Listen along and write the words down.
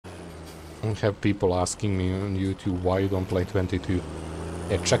I have people asking me on YouTube why you don't play 22.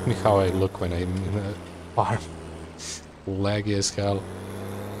 Yeah, check me how I look when I'm in a farm. Laggy as hell.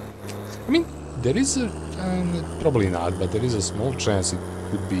 I mean, there is a... probably not, but there is a small chance it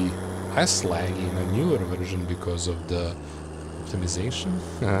could be less laggy in a newer version because of the optimization.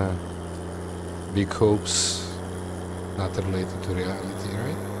 Big hopes, not related to reality,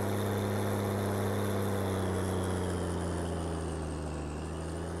 right?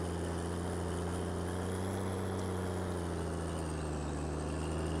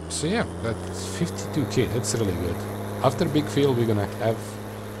 So yeah, that's 52k, that's really good. After big field we're gonna have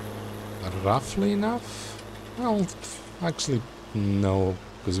roughly enough? Well, actually no,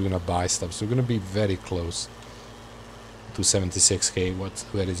 because we're gonna buy stuff, so we're gonna be very close to 76k.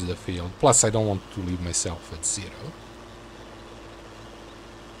 Where is the field? Plus I don't want to leave myself at 0.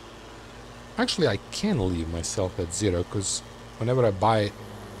 Actually I can leave myself at 0, because whenever I buy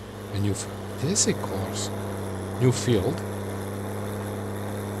a new... Did I say course? New field.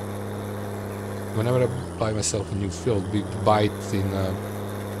 Whenever I buy myself a new field, we buy it in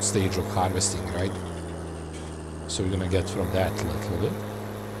a stage of harvesting, right? So we're gonna get from that a little bit.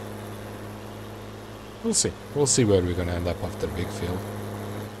 We'll see. We'll see where we're gonna end up after big field.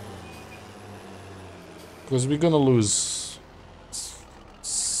 Because we're gonna lose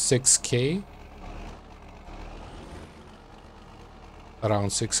 6k. Around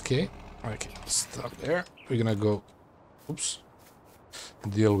 6k. Okay, stop there. We're gonna go... Oops.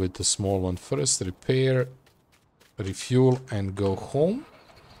 Deal with the small one first. Repair, refuel, and go home.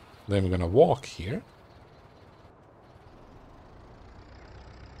 Then we're gonna walk here.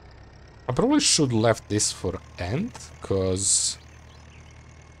 I probably should left this for end, because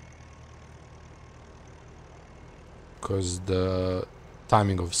the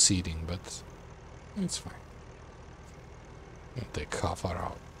timing of seeding, but it's fine. It'll take half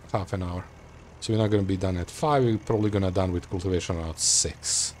an hour. So we're not gonna be done at 5. We're probably gonna done with cultivation around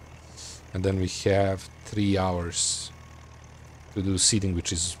 6, and then we have 3 hours to do seeding,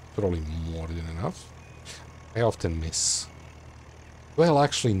 which is probably more than enough. I often miss. Well,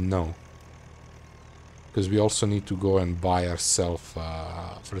 actually no, because we also need to go and buy ourselves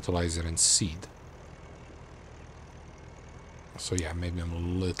fertilizer and seed. So yeah, maybe I'm a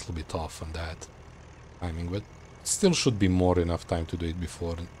little bit off on that timing, but still should be more than enough time to do it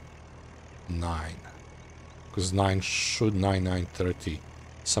before 9. Because 9:30,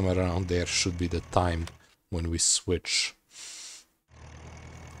 somewhere around there should be the time when we switch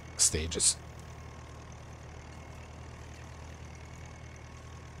stages.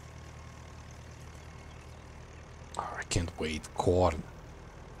 Oh, I can't wait. Corn.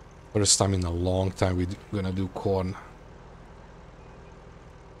 First time in a long time we're gonna do corn.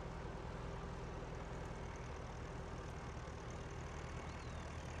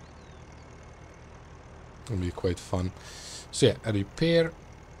 It'll be quite fun. So yeah, a repair,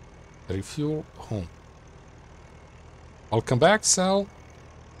 a refuel, home. I'll come back, Sal.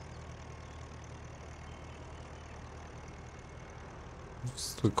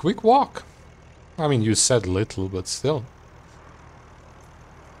 Just a quick walk. I mean, you said little, but still.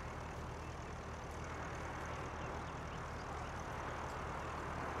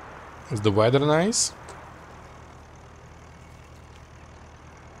 Is the weather nice?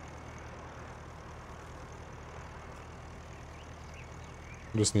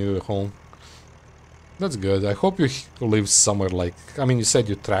 Just needed a home. That's good. I hope you live somewhere like... I mean, you said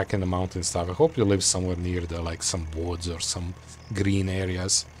you track in the mountain stuff. I hope you live somewhere near the, like, some woods or some green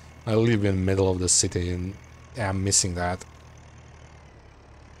areas. I live in the middle of the city and yeah, I'm missing that.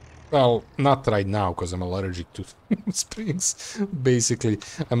 Well, not right now, because I'm allergic to springs. Basically,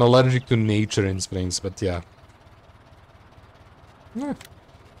 I'm allergic to nature in springs, but yeah. Yeah.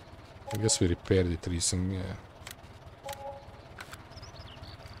 I guess we repaired it recently, yeah.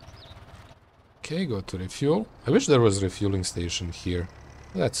 Okay, go to refuel. I wish there was a refueling station here.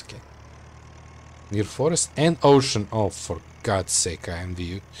 That's okay. Near forest and ocean. Oh, for God's sake, I envy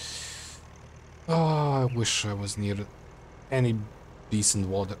you. Oh, I wish I was near any decent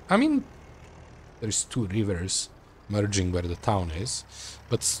water. I mean, there's 2 rivers merging where the town is.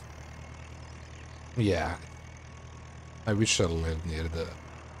 But, yeah. I wish I lived near the...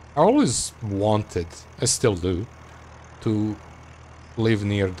 I always wanted, I still do, to live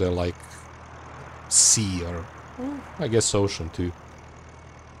near the, like, sea or, well, I guess ocean too.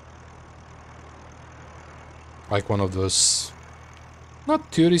 Like one of those, not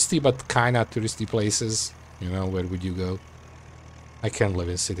touristy, but kinda touristy places. You know, where would you go? I can't live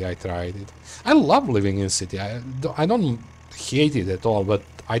in city, I tried it. I love living in city, I don't hate it at all, but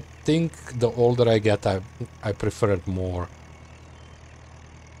I think the older I get, I prefer it more.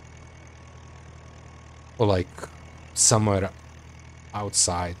 Or like somewhere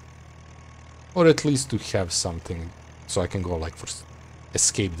outside. Or at least to have something so I can go like for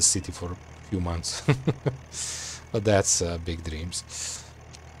escape the city for a few months. But that's big dreams.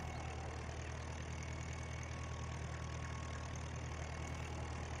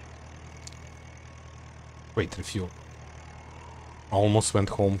 Wait, refuel. Almost went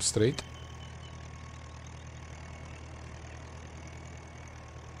home straight.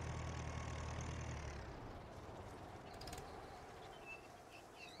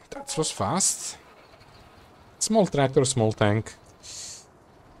 That was fast. Small tractor, small tank.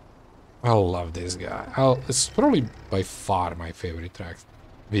 I love this guy. It's probably by far my favorite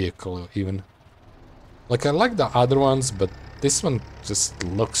vehicle, even. Like, I like the other ones, but this one just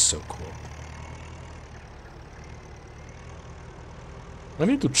looks so cool. I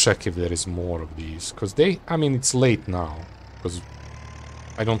need to check if there is more of these, because I mean, it's late now, because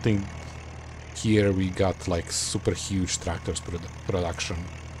I don't think here we got, like, super huge tractors production.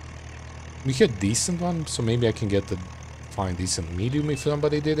 We had decent one, so maybe I can find decent medium if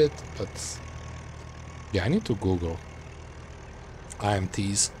somebody did it, but yeah, I need to Google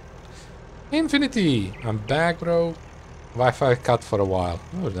IMTs. Infinity! I'm back, bro. Wi-Fi cut for a while.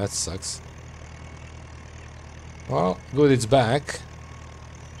 Oh, that sucks. Well, good, it's back.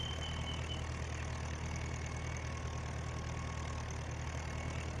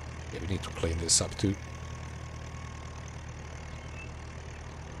 Yeah, we need to clean this up too.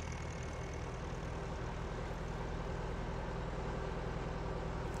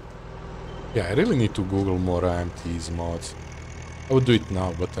 Yeah, I really need to Google more IMTs mods. I would do it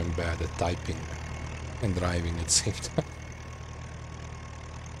now, but I'm bad at typing and driving at the same time.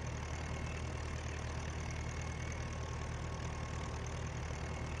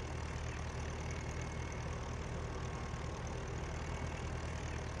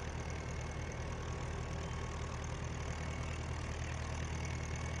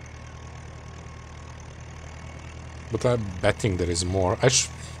 But I'm betting there is more.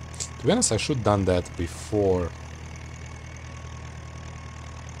 To be honest, I should have done that before.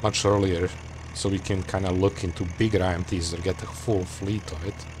 Much earlier. So we can kind of look into bigger IMTs or get a full fleet of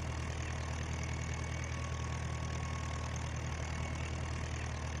it.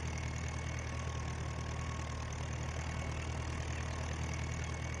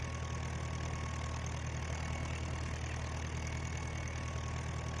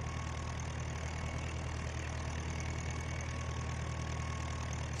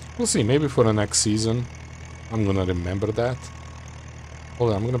 We'll see, maybe for the next season. I'm gonna remember that. Hold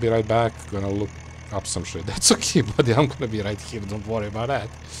on, I'm gonna be right back. Gonna look up some shit. That's okay, buddy. I'm gonna be right here. Don't worry about that.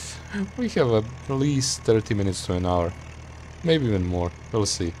 We have at least 30 minutes to an hour. Maybe even more. We'll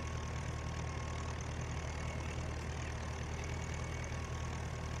see.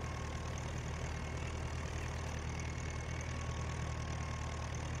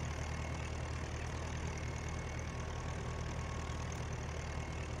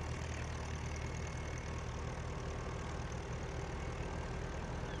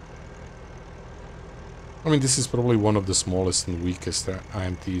 I mean, this is probably one of the smallest and weakest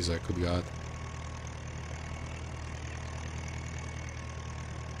IMTs I could get.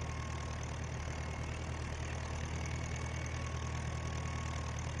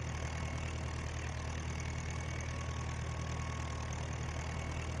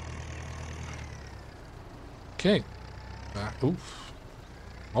 Okay. Oof.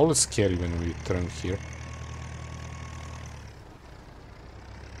 Always scary when we turn here.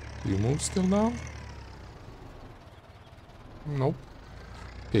 Do you move still now? Nope.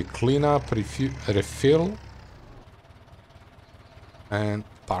 Okay, clean up, refill, and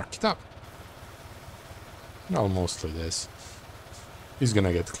park it up. No, mostly this. He's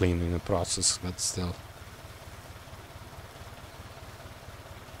gonna get clean in the process, but still.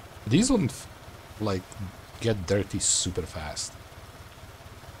 These don't, like, get dirty super fast.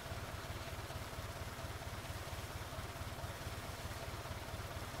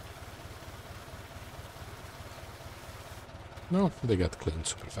 No, they got cleaned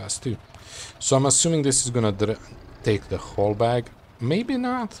super fast too. So I'm assuming this is gonna take the whole bag. Maybe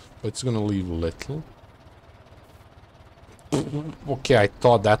not, but it's gonna leave little. Okay, I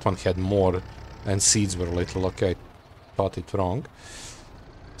thought that one had more and seeds were little. Okay, I thought it wrong.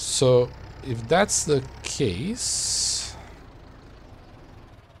 So if that's the case...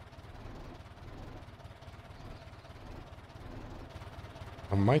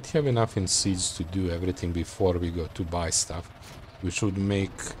 I might have enough in seeds to do everything before we go to buy stuff. Which would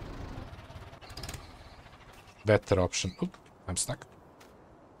make better option. Oop, I'm stuck.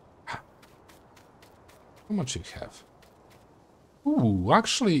 How much you have? Ooh,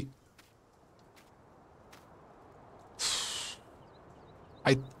 actually,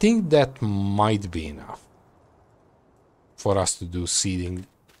 I think that might be enough for us to do seeding.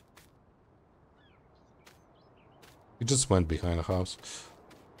 We just went behind the house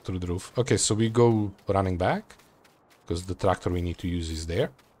through the roof. Okay, so we go running back because the tractor we need to use is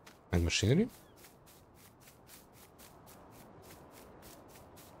there and machinery.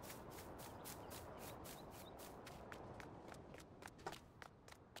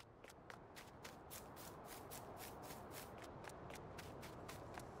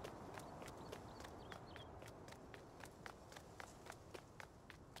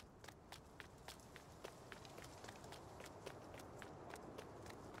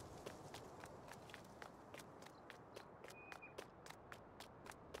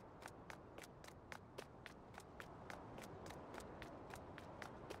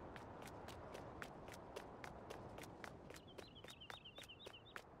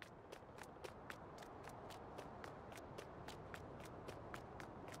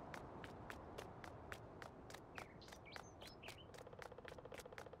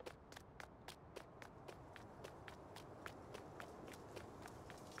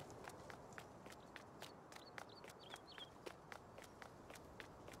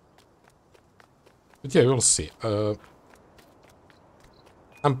 But yeah, we'll see.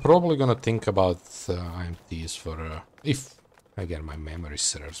 I'm probably gonna think about IMTs for, if, again, my memory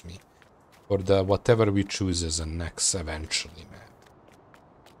serves me, for the whatever we choose as a next eventually, man.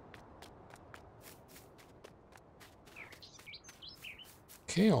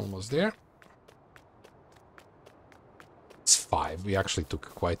 Okay, almost there. It's 5. We actually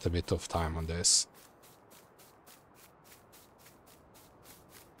took quite a bit of time on this.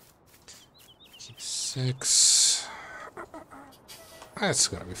 Keep 6. That's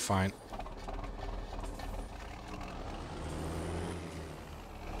gonna be fine.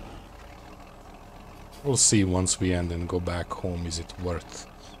 We'll see once we end and go back home, is it worth?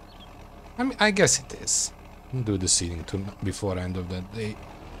 I mean, I guess it is. Do the seeding before end of that day.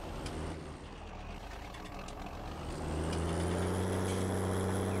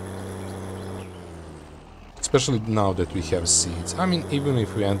 Especially now that we have seeds. I mean, even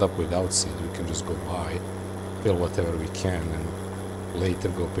if we end up without seeds, we can just go buy, fill whatever we can, and later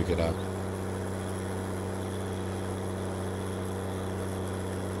go pick it up.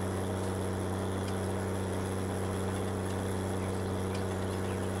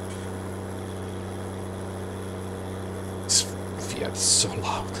 This Fiat is so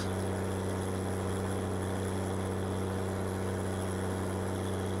loud.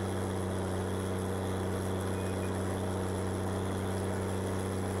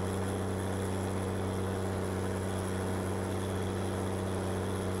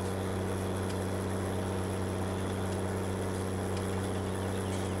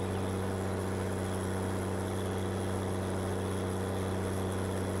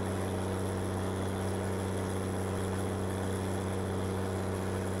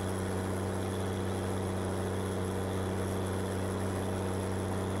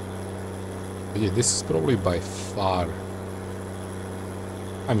 Yeah, this is probably by far,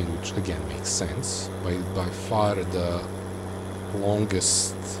 I mean, which again makes sense, by far the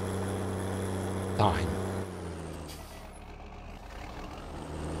longest time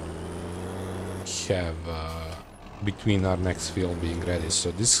we have between our next field being ready.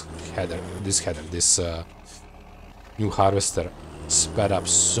 So this new harvester sped up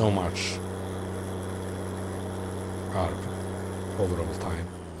so much our overall time.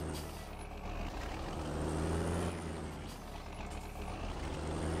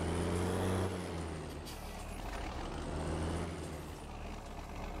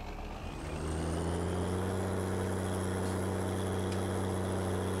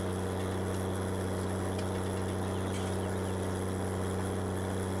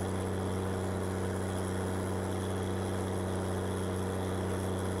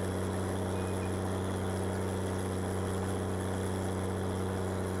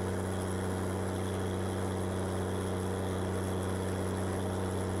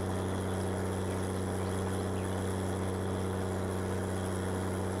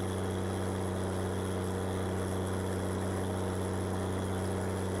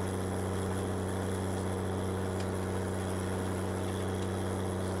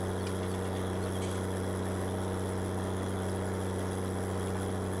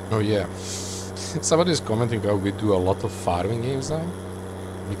 Oh yeah, somebody is commenting how we do a lot of farming games now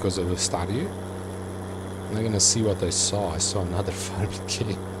because of the study. I'm gonna see what I saw. I saw another farming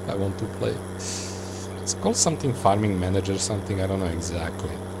game I want to play. It's called something farming manager something, I don't know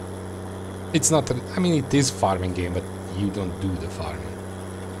exactly. It's not, I mean it is farming game, but you don't do the farming.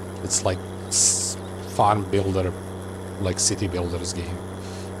 It's like farm builder, like city builders game.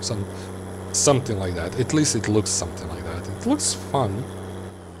 Something like that. At least it looks something like that. It looks fun.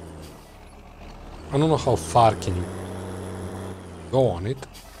 I don't know how far can you go on it.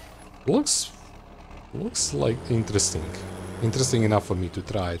 Looks like interesting. Interesting enough for me to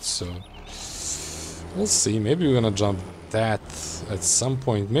try it, so we'll see. Maybe we're gonna jump that at some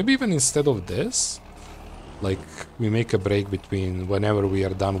point. Maybe even instead of this. Like, we make a break between whenever we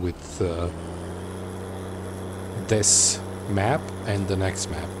are done with this map and the next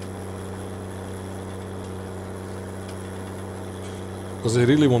map. Because I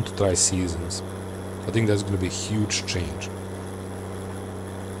really want to try seasons. I think that's going to be a huge change.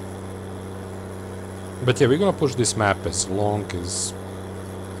 But yeah, we're going to push this map as long as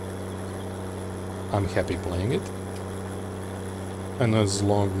I'm happy playing it. And as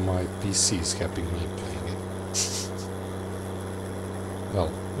long as my PC is happy me playing it.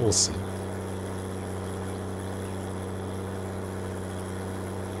 Well, we'll see.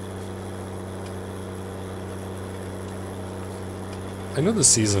 I know the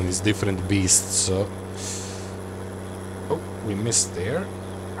season is different beasts, so... Oh, we missed there.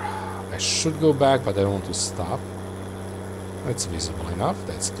 I should go back, but I don't want to stop. That's visible enough,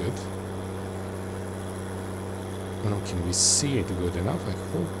 that's good. Now, can we see it good enough? I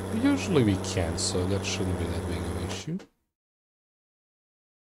hope. Usually we can, so that shouldn't be that big of an issue.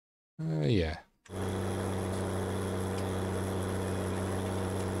 Yeah.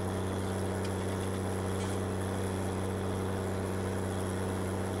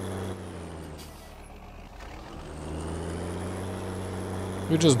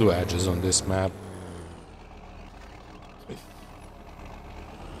 We just do edges on this map.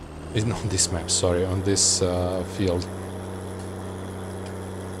 It's not this map, sorry, on this field.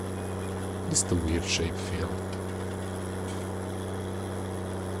 It's the weird shape field.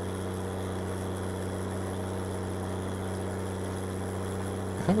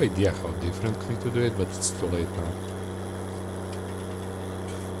 I have an idea how differently to do it, but it's too late now.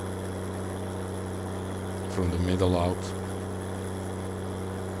 From the middle out.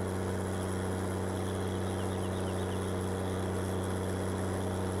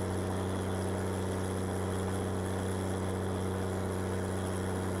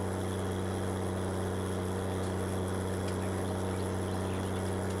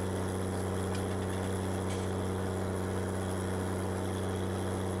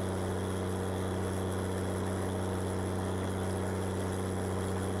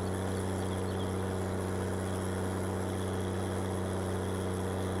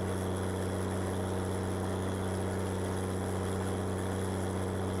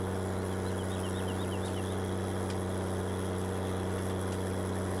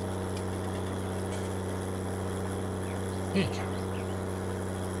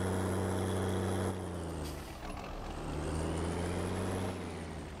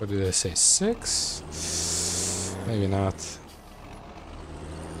 What did I say? 6? Maybe not.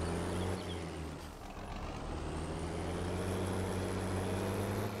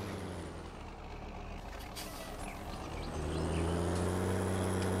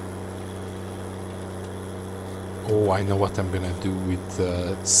 Oh, I know what I'm gonna do with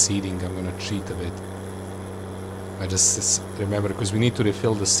seeding. I'm gonna cheat a bit. I just remember, because we need to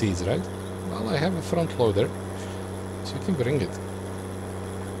refill the seeds, right? Well, I have a front loader, so you can bring it.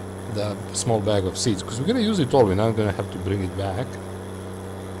 The small bag of seeds, because we're gonna use it all. We're not gonna have to bring it back.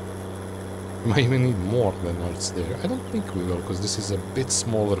 We might even need more than what's there. I don't think we will, because this is a bit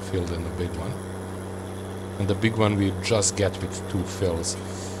smaller field than the big one. And the big one we just get with 2 fills,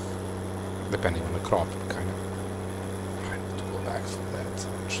 depending on the crop, kind of. I need to go back for that,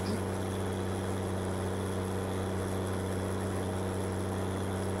 actually.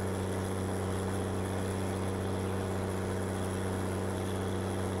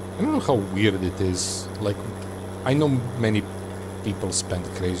 I don't know how weird it is. Like, I know many people spend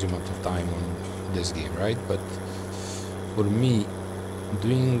crazy amount of time on this game, right? But for me,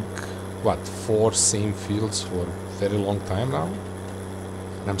 doing what, 4 same fields for a very long time now,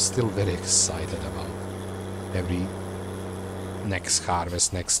 and I'm still very excited about every next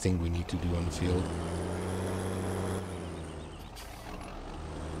harvest, next thing we need to do on the field.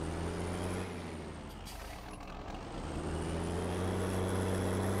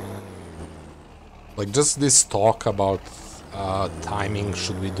 Like, just this talk about timing,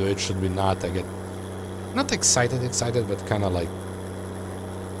 should we do it, should we not, I get not excited, but kind of like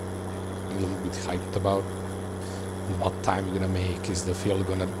a little bit hyped about what time we're gonna make. Is the field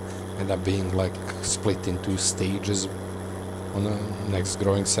gonna end up being like split in 2 stages on the next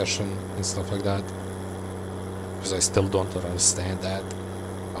growing session and stuff like that? Because I still don't understand that,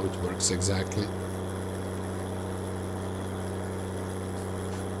 how it works exactly.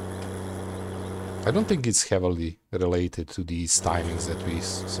 I don't think it's heavily related to these timings that we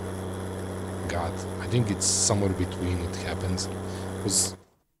got. I think it's somewhere between it happens. Because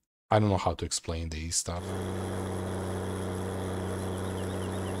I don't know how to explain these stuff.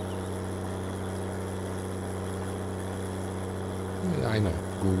 Yeah, I know,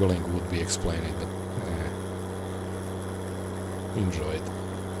 Googling would be explaining, but enjoy it.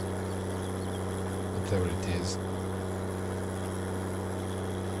 Whatever it is.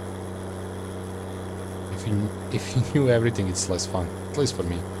 If you knew everything, it's less fun. At least for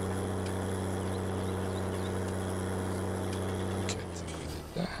me. Okay, I think we did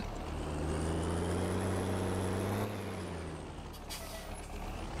that.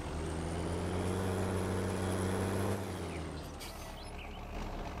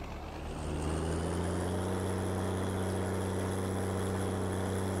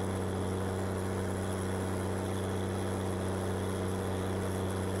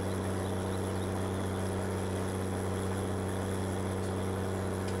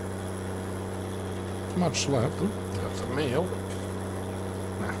 Much left. Got a mail.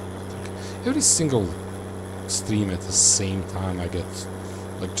 Nah. Every single stream at the same time I get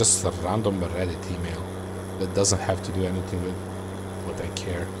like just a random Reddit email that doesn't have to do anything with what I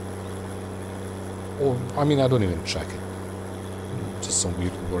care. Or, I mean, I don't even check it. Just some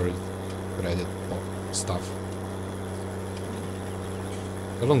weird word Reddit stuff.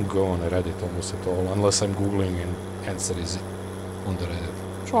 I don't go on Reddit almost at all unless I'm Googling and answer is on the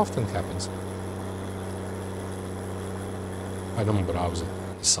Reddit, which often happens. I don't browse it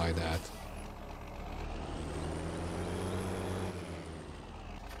beside that.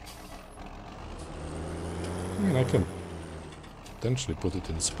 I mean, I can potentially put it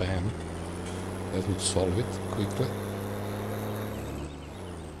in spam. That would solve it quickly.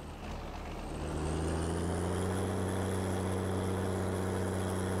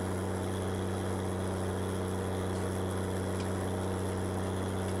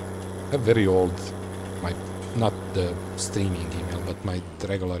 A very old, not the streaming email, but my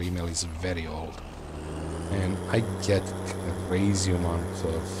regular email is very old. And I get a crazy amount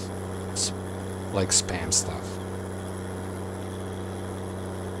of like spam stuff.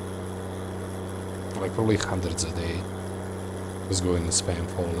 Like probably hundreds a day just go in the spam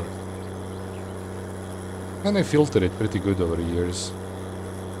folder. And I filter it pretty good over the years.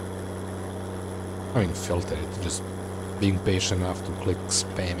 I mean, filter it, just being patient enough to click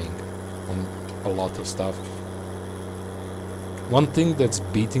spamming on a lot of stuff. One thing that's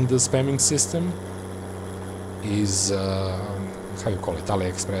beating the spamming system is, how you call it,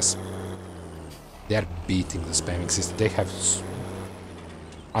 AliExpress. They're beating the spamming system. They have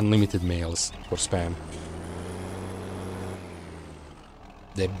unlimited mails for spam.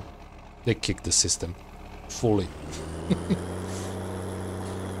 They kick the system fully.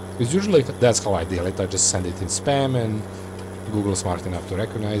 It's usually, that's how I deal it. I just send it in spam and Google's smart enough to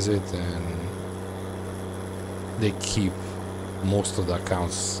recognize it, and they keep most of the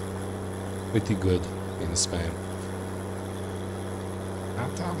accounts pretty good in spam.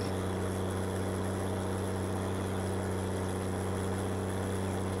 Not tell me.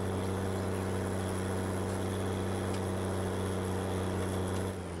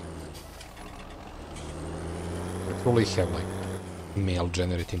 I probably have like mail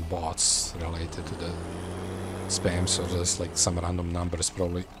generating bots related to the spam, so just like some random numbers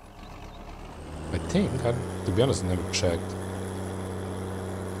probably. I think, to be honest, I never checked.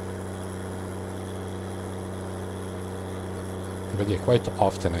 But yeah, quite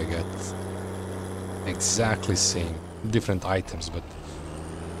often I get exactly same, different items, but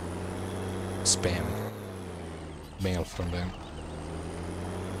spam mail from them.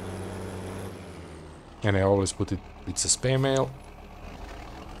 And I always put it's a spam mail.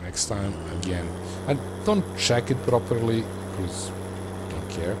 Next time, again. I don't check it properly, because I don't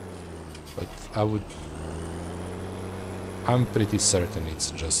care. But I'm pretty certain it's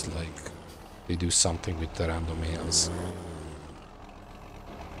just like they do something with the random mails.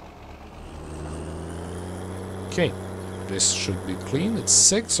 Okay, this should be clean. It's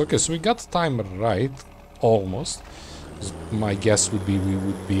 6. Okay, so we got the timer right, almost. My guess would be we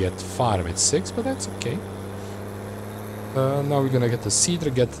would be at farm at 6, but that's okay. Now we're gonna get the seeder,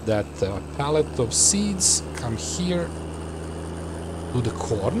 get that pallet of seeds, come here, do the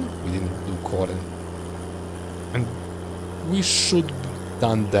corn. We didn't do corn. And we should have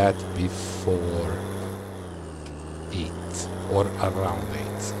done that before 8, or around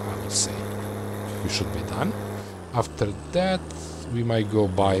 8, I would say. We should be done. After that, we might go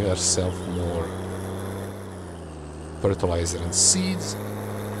buy ourselves more fertilizer and seeds,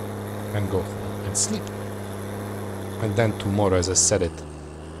 and go home and sleep. And then tomorrow, as I said it,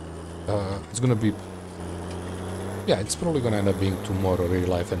 It's gonna be... Yeah, it's probably gonna end up being tomorrow real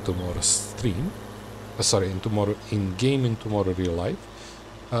life and tomorrow stream. Sorry, and tomorrow in-game and tomorrow real life.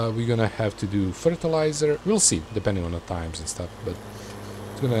 We're gonna have to do fertilizer. We'll see, depending on the times and stuff, but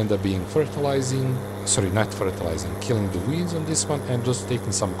it's gonna end up being fertilizing. Sorry, not fertilizing, killing the weeds on this one, and just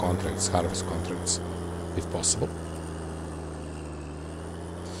taking some contracts, harvest contracts, if possible.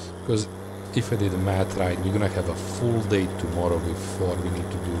 Because if I did the math right, we're gonna have a full day tomorrow before we need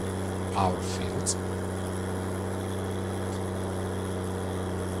to do our fields.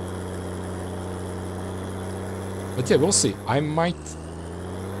 But yeah, we'll see. I might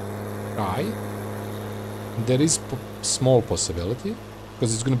try. There is small possibility,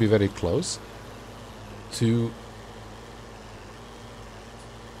 because it's going to be very close, to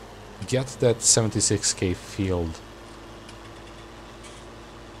get that 76k field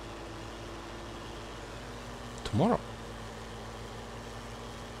tomorrow.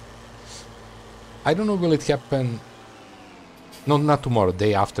 I don't know, will it happen... No, not tomorrow,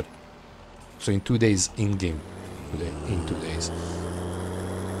 day after. So in 2 days in-game. In 2 days.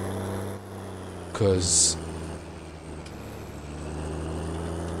 Because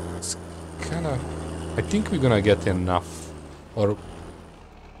it's kind of... I think we're gonna get enough, or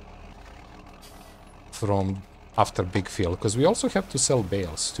from after big field, because we also have to sell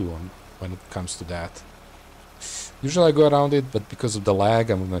bales too when it comes to that. Usually I go around it, but because of the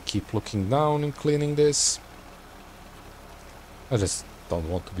lag, I'm gonna keep looking down and cleaning this. I just don't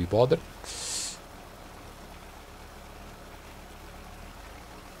want to be bothered.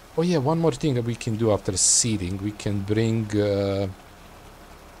 Oh yeah, one more thing that we can do after seeding. We can bring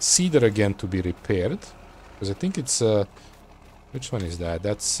seeder again to be repaired. Because I think it's... which one is that?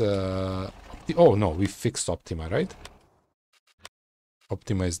 That's... oh no, we fixed Optima, right?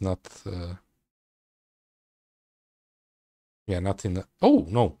 Optima is not... yeah, not in the... Oh,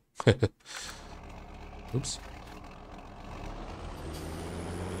 no! Oops.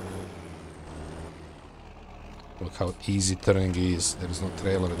 Look how easy turning is. There is no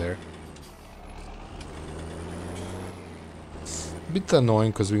trailer there. A bit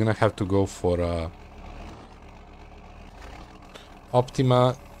annoying because we're gonna have to go for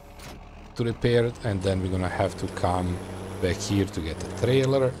Optima to repair it, and then we're gonna have to come back here to get the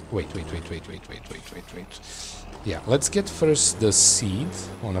trailer. Wait. Yeah, let's get first the seed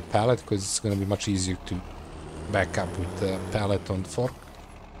on a pallet, because it's gonna be much easier to back up with the pallet on the fork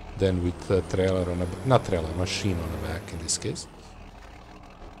than with the trailer on a... not trailer, machine on the back in this case.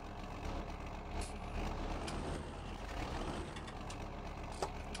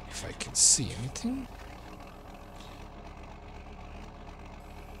 If I can see anything.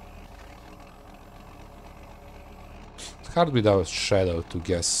 It's hard without shadow to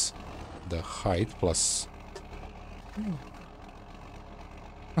guess the height, plus...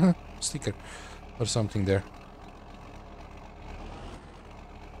 sticker or something there.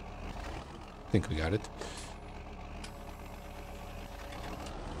 I think we got it.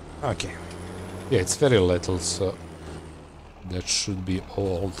 Okay. Yeah, it's very little, so that should be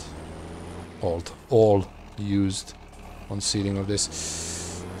all used on seeding of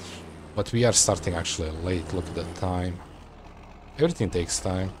this. But we are starting actually late. Look at the time. Everything takes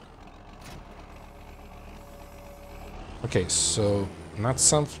time. Okay, so not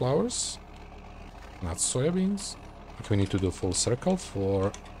sunflowers, not soybeans. Okay, we need to do a full circle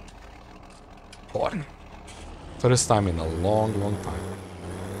for corn. First time in a long time.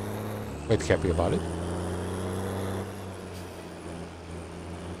 Quite happy about it.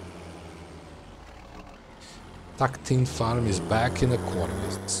 Tucked-in farm is back in the corn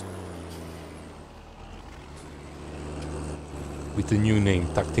business. With a new name,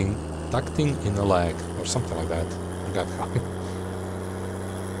 tucked-in in a lag, or something like that. I got how.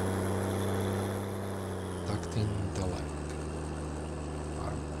 Tucked-in the lag.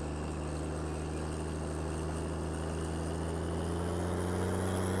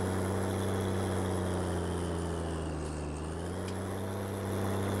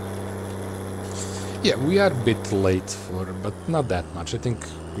 Yeah, we are a bit late for, but not that much. I think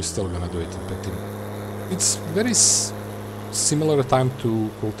we're still gonna do it in 15. It's very similar time to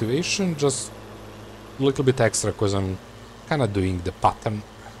cultivation, just a little bit extra because I'm kind of doing the pattern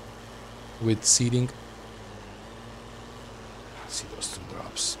with seeding. See those two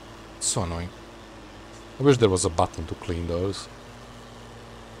drops. It's so annoying. I wish there was a button to clean those.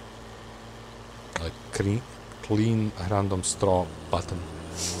 Like clean random straw button.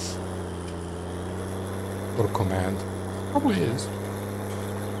 Or command. Probably is.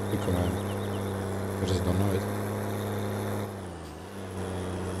 The command. I just don't know it.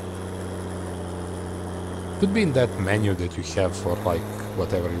 Could be in that menu that you have for like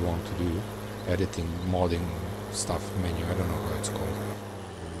whatever you want to do. Editing, modding, stuff, menu, I don't know how it's called.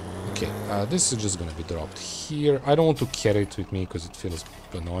 Okay, this is just gonna be dropped here. I don't want to carry it with me because it feels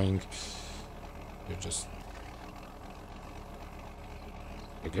annoying. You just...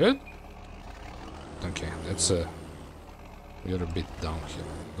 You good? Okay, that's a... You're a bit down here.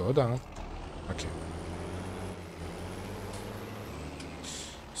 Go down. Okay.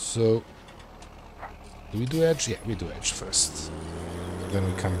 So... Do we do edge? Yeah, we do edge first. Then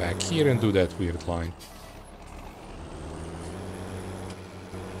we come back here and do that weird line.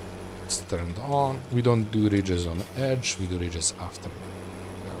 It's turned on. We don't do ridges on edge, we do ridges after.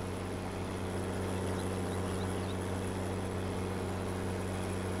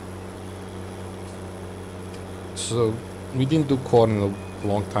 So we didn't do corn in a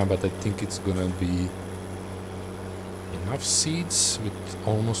long time, but I think it's gonna be enough seeds with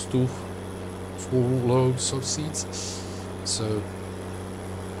almost 2 full loads of seeds. So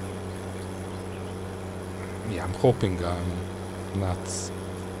yeah, I'm hoping I'm not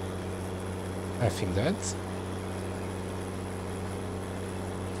effing that.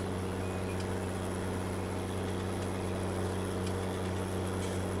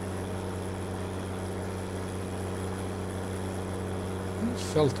 It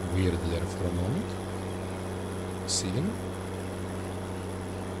felt weird there for a moment. Seeing?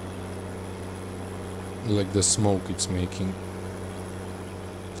 Like the smoke it's making.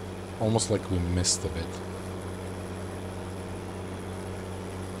 Almost like we missed a bit.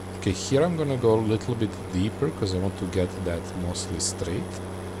 Okay, here I'm gonna go a little bit deeper because I want to get that mostly straight.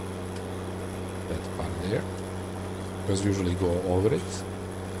 That part there. Because usually go over it.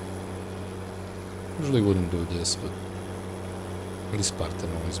 Usually wouldn't do this, but this part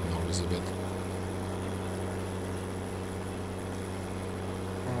annoys me always a bit.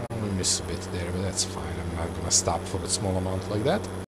 I miss a bit there, but that's fine. I'm not gonna stop for a small amount like that.